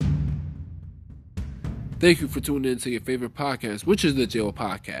Thank you for tuning in to your favorite podcast, which is the J-0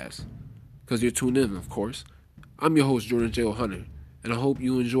 podcast. Because you're tuned in, of course. I'm your host, Jordan J. Hunter, and I hope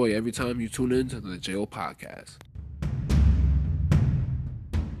you enjoy every time you tune in to the J-0 podcast.